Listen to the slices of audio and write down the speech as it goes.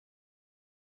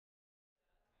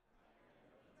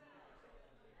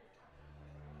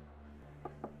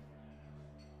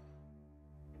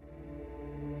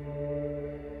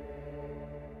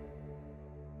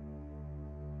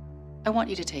I want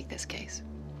you to take this case.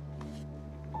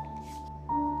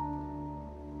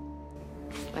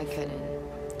 I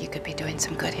couldn't. You could be doing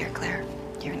some good here, Claire.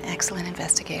 You're an excellent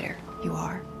investigator. You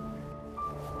are.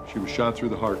 She was shot through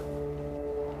the heart.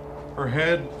 Her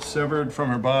head severed from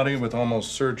her body with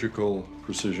almost surgical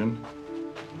precision.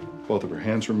 Both of her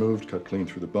hands removed, cut clean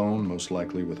through the bone, most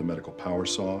likely with a medical power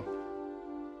saw.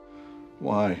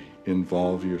 Why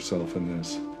involve yourself in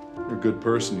this? You're a good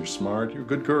person, you're smart, you're a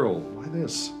good girl. Why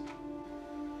this?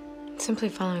 Simply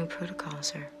following protocol,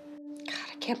 sir. God,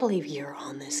 I can't believe you're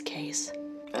on this case.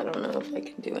 I don't know if I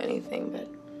can do anything, but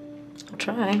I'll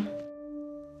try.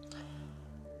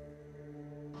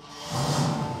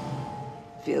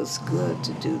 Feels good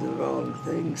to do the wrong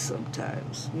thing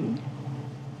sometimes, hmm?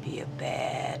 Be a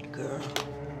bad girl.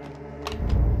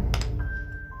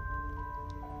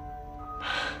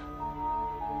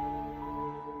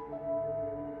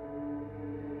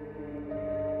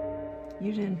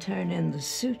 You didn't turn in the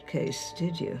suitcase,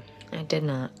 did you? I did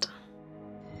not.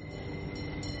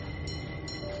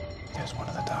 There's one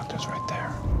of the doctors right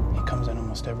there. He comes in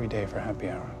almost every day for happy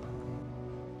hour.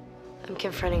 I'm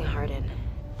confronting Hardin.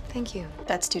 Thank you.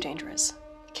 That's too dangerous.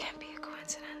 It can't be a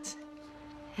coincidence.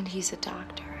 And he's a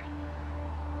doctor.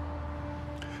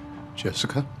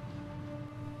 Jessica?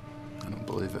 I don't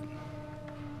believe it.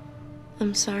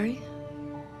 I'm sorry?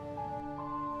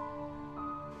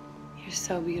 You're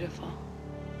so beautiful.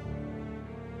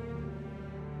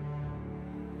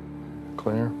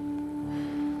 Claire,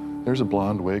 there's a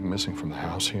blonde wig missing from the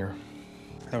house here.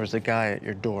 There was a guy at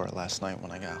your door last night when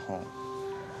I got home.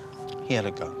 He had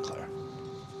a gun, Claire.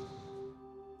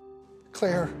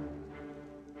 Claire,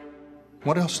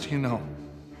 what else do you know?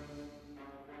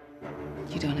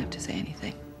 You don't have to say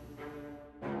anything.